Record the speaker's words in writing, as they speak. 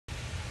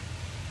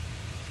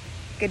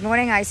Good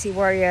morning, Icy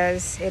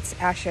Warriors. It's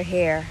Asha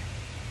here.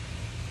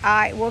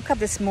 I woke up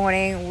this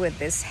morning with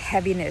this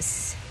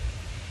heaviness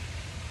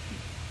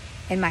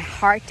in my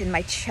heart, in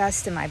my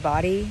chest, in my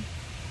body.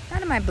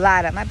 Not in my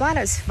bladder. My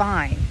bladder is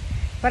fine.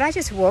 But I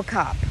just woke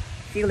up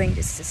feeling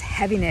just this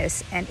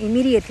heaviness, and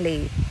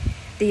immediately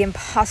the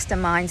imposter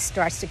mind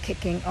starts to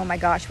kicking. Oh my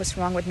gosh, what's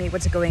wrong with me?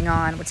 What's going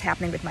on? What's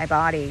happening with my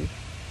body?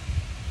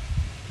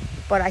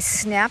 But I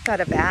snapped out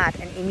of that,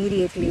 and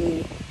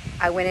immediately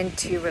I went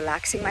into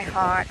relaxing my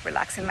heart,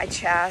 relaxing my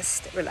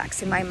chest,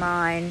 relaxing my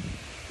mind,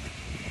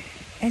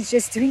 and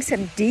just doing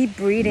some deep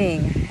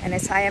breathing. And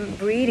as I am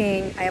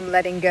breathing, I am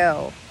letting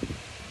go.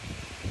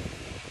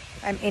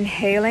 I'm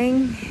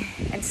inhaling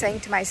and saying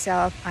to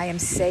myself, I am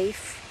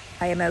safe,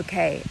 I am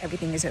okay,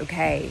 everything is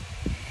okay.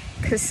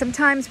 Because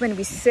sometimes when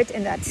we sit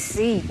in that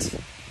seat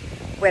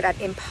where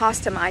that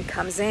imposter mind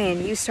comes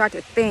in, you start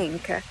to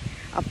think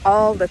of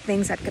all the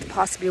things that could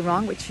possibly be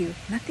wrong with you.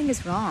 Nothing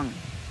is wrong.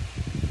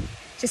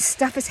 Just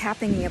stuff is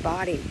happening in your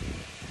body.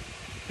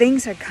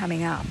 Things are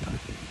coming up.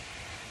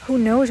 Who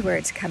knows where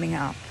it's coming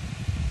up?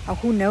 Or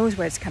who knows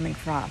where it's coming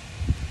from?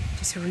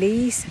 Just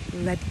release,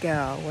 let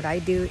go. What I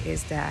do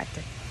is that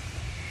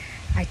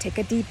I take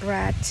a deep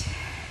breath,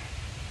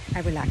 I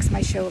relax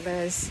my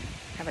shoulders,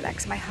 I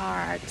relax my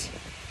heart,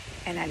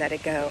 and I let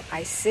it go.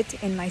 I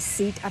sit in my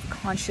seat of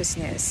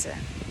consciousness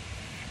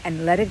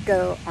and let it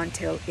go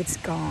until it's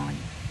gone.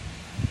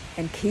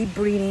 And keep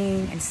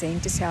breathing and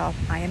saying to self,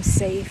 I am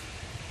safe,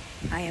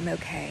 I am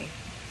okay.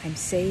 I'm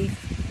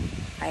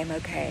safe, I am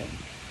okay.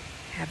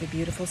 Have a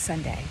beautiful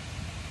Sunday.